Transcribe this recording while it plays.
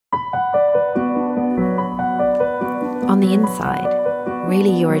the inside,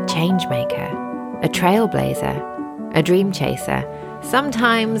 really you're a change maker, a trailblazer, a dream chaser,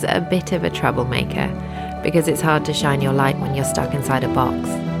 sometimes a bit of a troublemaker, because it's hard to shine your light when you're stuck inside a box.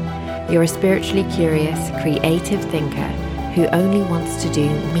 You're a spiritually curious, creative thinker who only wants to do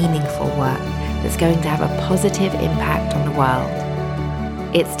meaningful work that's going to have a positive impact on the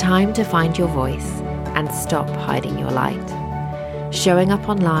world. It's time to find your voice and stop hiding your light. Showing up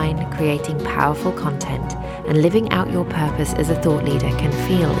online, creating powerful content, and living out your purpose as a thought leader can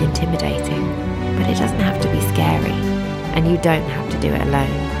feel intimidating, but it doesn't have to be scary, and you don't have to do it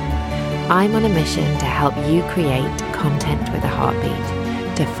alone. I'm on a mission to help you create content with a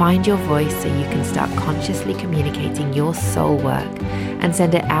heartbeat, to find your voice so you can start consciously communicating your soul work and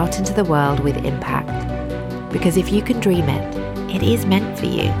send it out into the world with impact. Because if you can dream it, it is meant for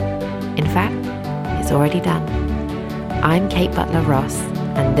you. In fact, it's already done. I'm Kate Butler Ross,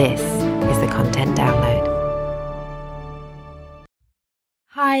 and this is the Content Download.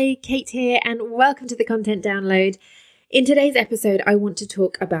 Hi, Kate here, and welcome to the Content Download. In today's episode, I want to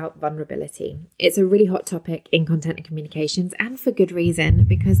talk about vulnerability. It's a really hot topic in content and communications, and for good reason,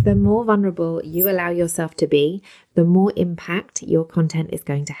 because the more vulnerable you allow yourself to be, the more impact your content is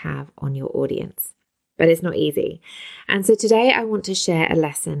going to have on your audience. But it's not easy. And so today I want to share a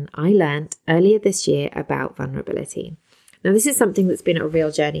lesson I learned earlier this year about vulnerability. Now, this is something that's been a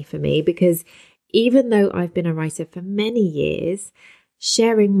real journey for me because even though I've been a writer for many years,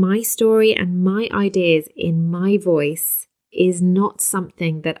 sharing my story and my ideas in my voice is not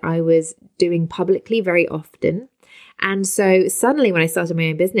something that I was doing publicly very often. And so suddenly when I started my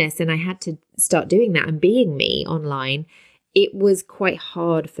own business and I had to start doing that and being me online, it was quite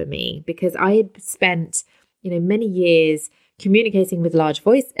hard for me because I had spent, many years communicating with large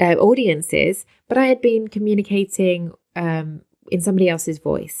audiences, but I had been communicating in somebody else's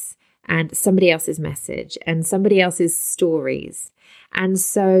voice and somebody else's message and somebody else's stories. And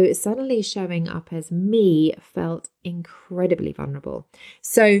so suddenly showing up as me felt incredibly vulnerable.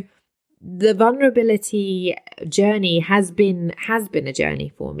 So the vulnerability journey has been a journey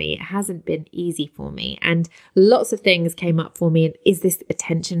for me. It hasn't been easy for me. And lots of things came up for me. Is this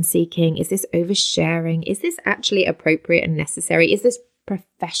attention seeking? Is this oversharing? Is this actually appropriate and necessary? Is this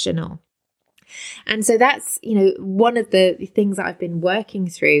professional? And so that's, one of the things that I've been working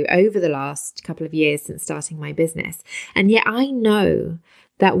through over the last couple of years since starting my business. And yet I know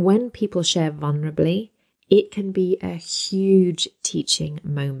that when people share vulnerably, it can be a huge teaching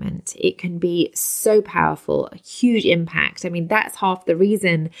moment. It can be so powerful, a huge impact. I mean, that's half the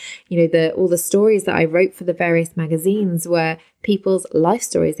reason, all the stories that I wrote for the various magazines were people's life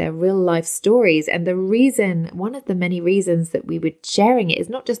stories, their real life stories. And one of the many reasons that we were sharing it is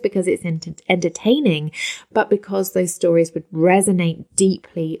not just because it's entertaining, but because those stories would resonate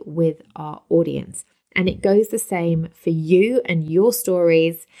deeply with our audience. And it goes the same for you and your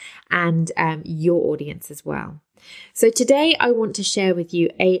stories and your audience as well. So today I want to share with you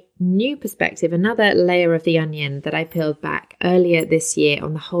a new perspective, another layer of the onion that I peeled back earlier this year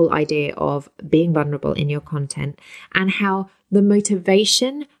on the whole idea of being vulnerable in your content and how the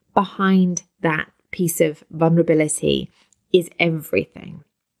motivation behind that piece of vulnerability is everything.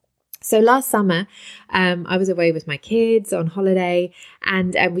 So last summer, I was away with my kids on holiday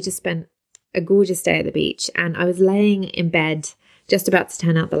and we just spent a gorgeous day at the beach, and I was laying in bed just about to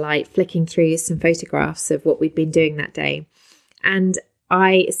turn out the light, flicking through some photographs of what we'd been doing that day. And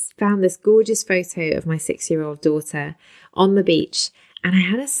I found this gorgeous photo of my 6-year-old daughter on the beach, and I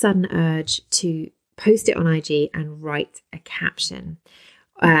had a sudden urge to post it on IG and write a caption.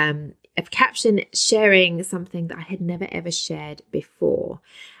 A caption sharing something that I had never ever shared before.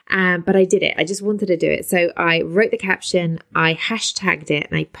 But I did it. I just wanted to do it. So I wrote the caption, I hashtagged it,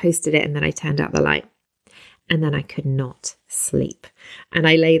 and I posted it, and then I turned out the light. And then I could not sleep. And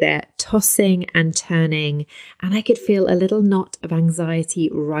I lay there tossing and turning, and I could feel a little knot of anxiety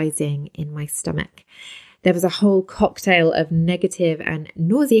rising in my stomach. There was a whole cocktail of negative and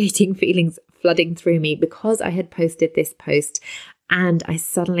nauseating feelings flooding through me because I had posted this post. And I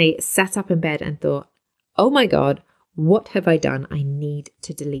suddenly sat up in bed and thought, oh my God, what have I done? I need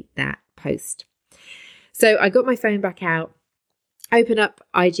to delete that post. So I got my phone back out, opened up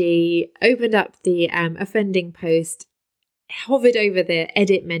IG, opened up the offending post, hovered over the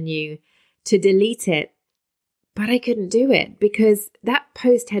edit menu to delete it. But I couldn't do it because that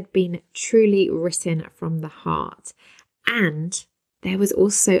post had been truly written from the heart. And there was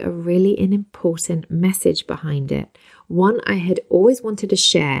also a really important message behind it. One I had always wanted to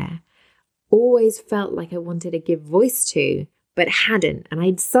share, always felt like I wanted to give voice to, but hadn't. And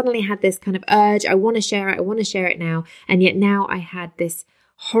I'd suddenly had this kind of urge, I want to share it now. And yet now I had this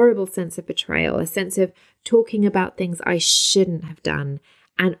horrible sense of betrayal, a sense of talking about things I shouldn't have done,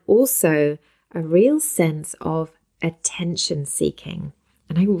 and also a real sense of attention seeking.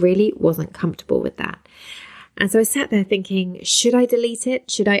 And I really wasn't comfortable with that. And so I sat there thinking, should I delete it?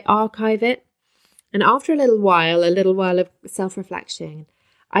 Should I archive it? And after a little while of self-reflection,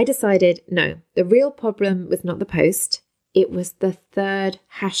 I decided, no, the real problem was not the post. It was the third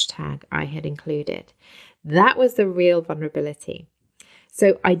hashtag I had included. That was the real vulnerability.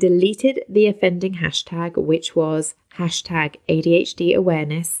 So I deleted the offending hashtag, which was hashtag ADHD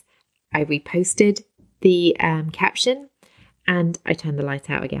awareness. I reposted the caption and I turned the light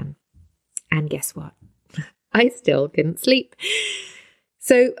out again. And guess what? I still couldn't sleep.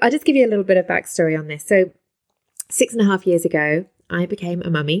 So I'll just give you a little bit of backstory on this. So 6.5 years ago, I became a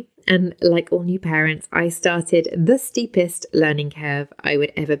mummy. And like all new parents, I started the steepest learning curve I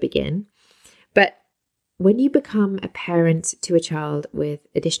would ever begin. But when you become a parent to a child with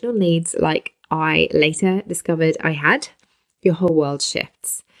additional needs, like I later discovered I had, your whole world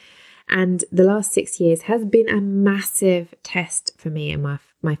shifts. And the last 6 years has been a massive test for me and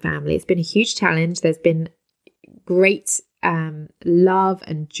my family. It's been a huge challenge. There's been great love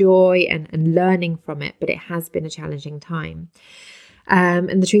and joy and learning from it, but it has been a challenging time.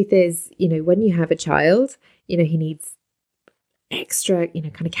 And the truth is, when you have a child, he needs extra,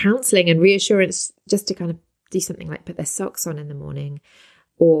 kind of counseling and reassurance just to kind of do something like put their socks on in the morning,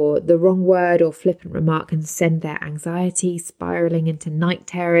 or the wrong word or flippant remark can send their anxiety spiraling into night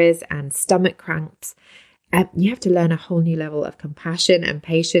terrors and stomach cramps. You have to learn a whole new level of compassion and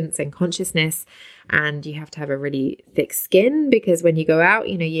patience and consciousness. And you have to have a really thick skin, because when you go out,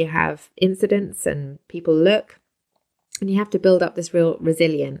 you have incidents and people look, and you have to build up this real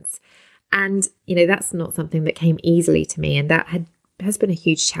resilience. And, that's not something that came easily to me. And that has been a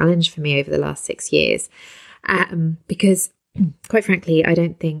huge challenge for me over the last 6 years. Because quite frankly, I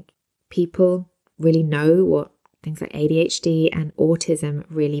don't think people really know what things like ADHD and autism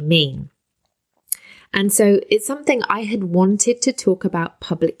really mean. And so it's something I had wanted to talk about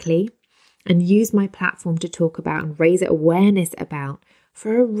publicly and use my platform to talk about and raise awareness about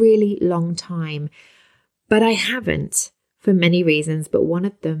for a really long time. But I haven't, for many reasons, but one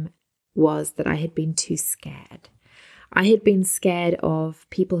of them was that I had been too scared. I had been scared of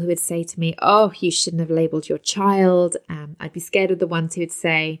people who would say to me, oh, you shouldn't have labelled your child. I'd be scared of the ones who would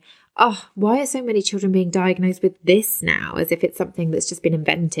say, oh, why are so many children being diagnosed with this now? As if it's something that's just been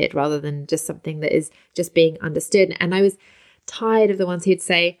invented rather than just something that is just being understood. And I was tired of the ones who'd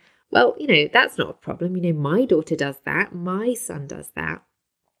say, well, that's not a problem. My daughter does that. My son does that.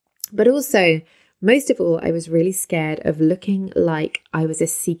 But also, most of all, I was really scared of looking like I was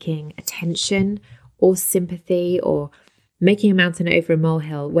seeking attention or sympathy or making a mountain over a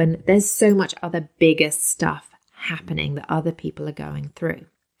molehill when there's so much other bigger stuff happening that other people are going through.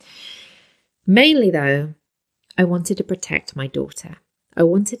 Mainly though, I wanted to protect my daughter. I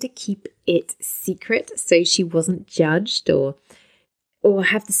wanted to keep it secret so she wasn't judged or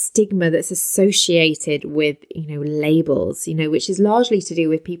have the stigma that's associated with, labels, which is largely to do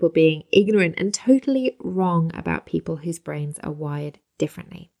with people being ignorant and totally wrong about people whose brains are wired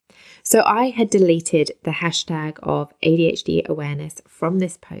differently. So I had deleted the hashtag of ADHD awareness from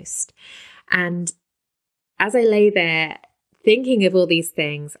this post. And as I lay there thinking of all these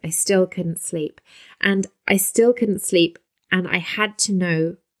things, I still couldn't sleep. And I still couldn't sleep. And I had to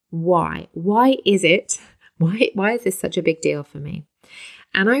know why. Why is it? Why is this such a big deal for me?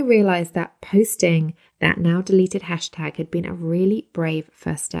 And I realized that posting that now deleted hashtag had been a really brave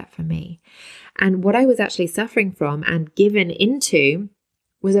first step for me. And what I was actually suffering from and given into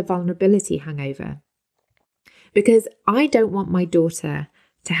was a vulnerability hangover. Because I don't want my daughter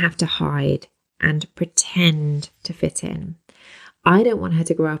to have to hide and pretend to fit in. I don't want her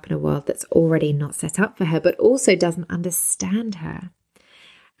to grow up in a world that's already not set up for her, but also doesn't understand her.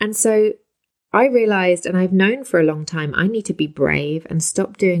 And so I realized, and I've known for a long time, I need to be brave and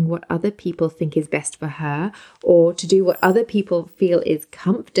stop doing what other people think is best for her, or to do what other people feel is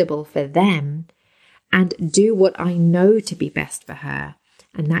comfortable for them, and do what I know to be best for her.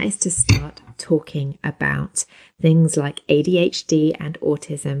 And that is to start talking about things like ADHD and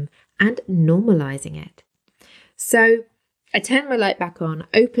autism and normalizing it. So I turned my light back on,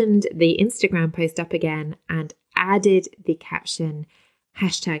 opened the Instagram post up again, and added the caption,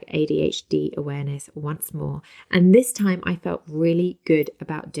 hashtag ADHD awareness once more. And this time I felt really good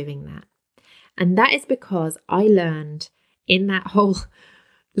about doing that. And that is because I learned in that whole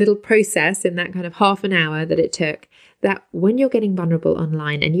little process, in that kind of half an hour that it took, that when you're getting vulnerable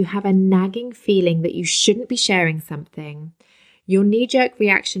online and you have a nagging feeling that you shouldn't be sharing something, your knee-jerk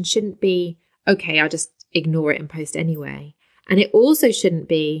reaction shouldn't be, okay, I'll just ignore it and post anyway. And it also shouldn't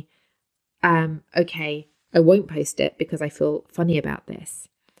be, okay, I won't post it because I feel funny about this.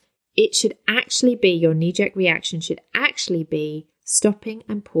 It should actually be, your knee-jerk reaction should actually be stopping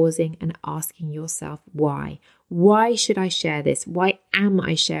and pausing and asking yourself why. Why should I share this? Why am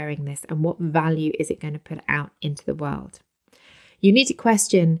I sharing this? And what value is it going to put out into the world? You need to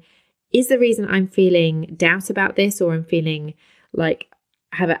question, is the reason I'm feeling doubt about this, or I'm feeling like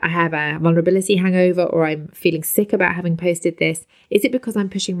I have a vulnerability hangover, or I'm feeling sick about having posted this, is it because I'm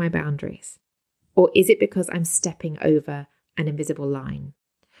pushing my boundaries? Or is it because I'm stepping over an invisible line?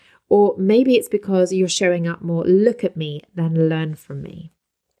 Or maybe it's because you're showing up more, look at me, than learn from me.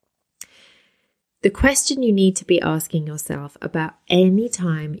 The question you need to be asking yourself about any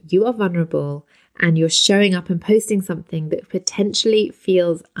time you are vulnerable and you're showing up and posting something that potentially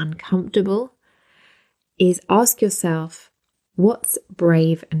feels uncomfortable is ask yourself, what's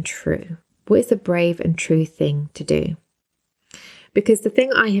brave and true? What is the brave and true thing to do? Because the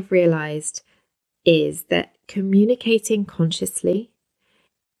thing I have realized is that communicating consciously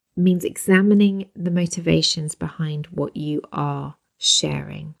means examining the motivations behind what you are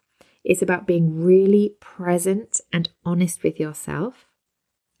sharing. It's about being really present and honest with yourself,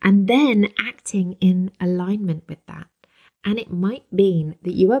 and then acting in alignment with that. And it might mean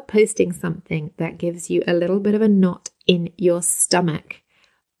that you are posting something that gives you a little bit of a knot in your stomach,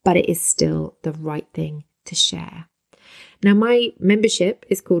 but it is still the right thing to share. Now, my membership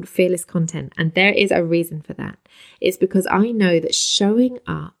is called Fearless Content, and there is a reason for that. It's because I know that showing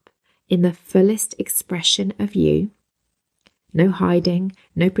up in the fullest expression of you, no hiding,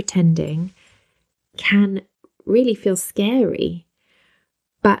 no pretending, can really feel scary.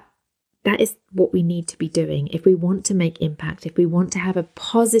 But that is what we need to be doing if we want to make impact, if we want to have a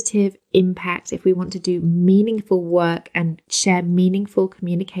positive impact, if we want to do meaningful work and share meaningful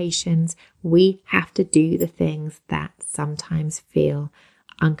communications. We have to do the things that sometimes feel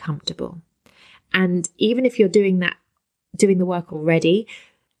uncomfortable. And even if you're doing the work already,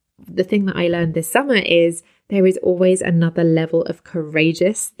 the thing that I learned this summer is there is always another level of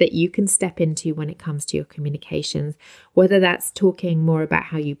courageous that you can step into when it comes to your communications, whether that's talking more about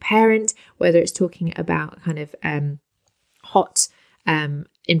how you parent, whether it's talking about kind of hot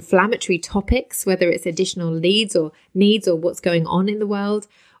inflammatory topics, whether it's additional needs or what's going on in the world,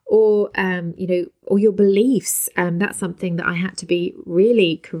 or or your beliefs. That's something that I had to be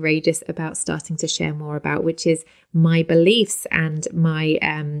really courageous about starting to share more about, which is my beliefs and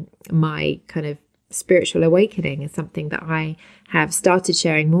my kind of spiritual awakening is something that I have started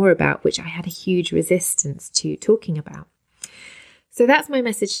sharing more about, which I had a huge resistance to talking about. So that's my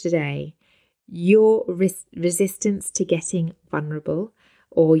message today. Your resistance to getting vulnerable,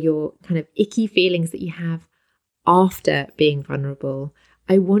 or your kind of icky feelings that you have after being vulnerable,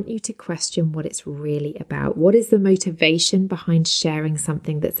 I want you to question what it's really about. What is the motivation behind sharing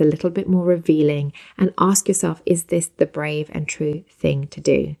something that's a little bit more revealing? And ask yourself, is this the brave and true thing to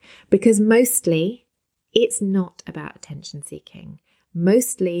do? Because mostly it's not about attention seeking.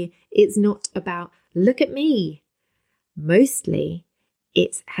 Mostly it's not about, look at me. Mostly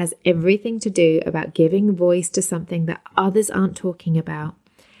it has everything to do about giving voice to something that others aren't talking about.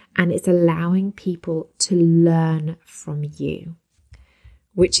 And it's allowing people to learn from you.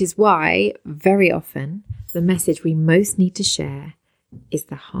 Which is why, very often, the message we most need to share is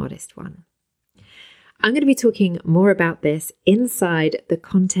the hardest one. I'm going to be talking more about this inside the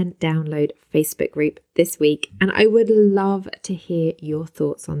Content Download Facebook group this week, and I would love to hear your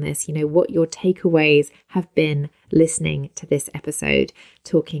thoughts on this, what your takeaways have been listening to this episode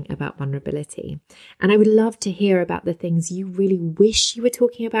talking about vulnerability. And I would love to hear about the things you really wish you were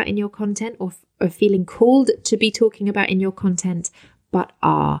talking about in your content, or feeling called to be talking about in your content, but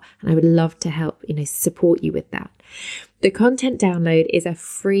are. And I would love to help, support you with that. The Content Download is a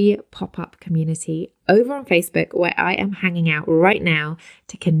free pop-up community over on Facebook where I am hanging out right now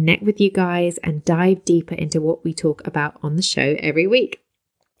to connect with you guys and dive deeper into what we talk about on the show every week.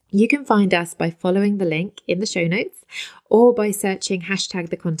 You can find us by following the link in the show notes or by searching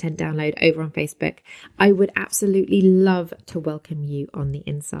 #the Content Download over on Facebook. I would absolutely love to welcome you on the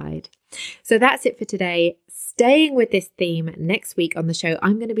inside. So that's it for today. Staying with this theme, next week on the show,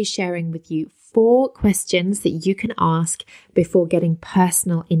 I'm going to be sharing with you 4 questions that you can ask before getting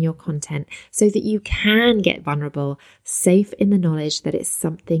personal in your content so that you can get vulnerable, safe in the knowledge that it's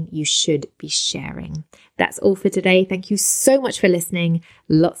something you should be sharing. That's all for today. Thank you so much for listening.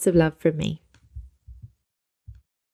 Lots of love from me.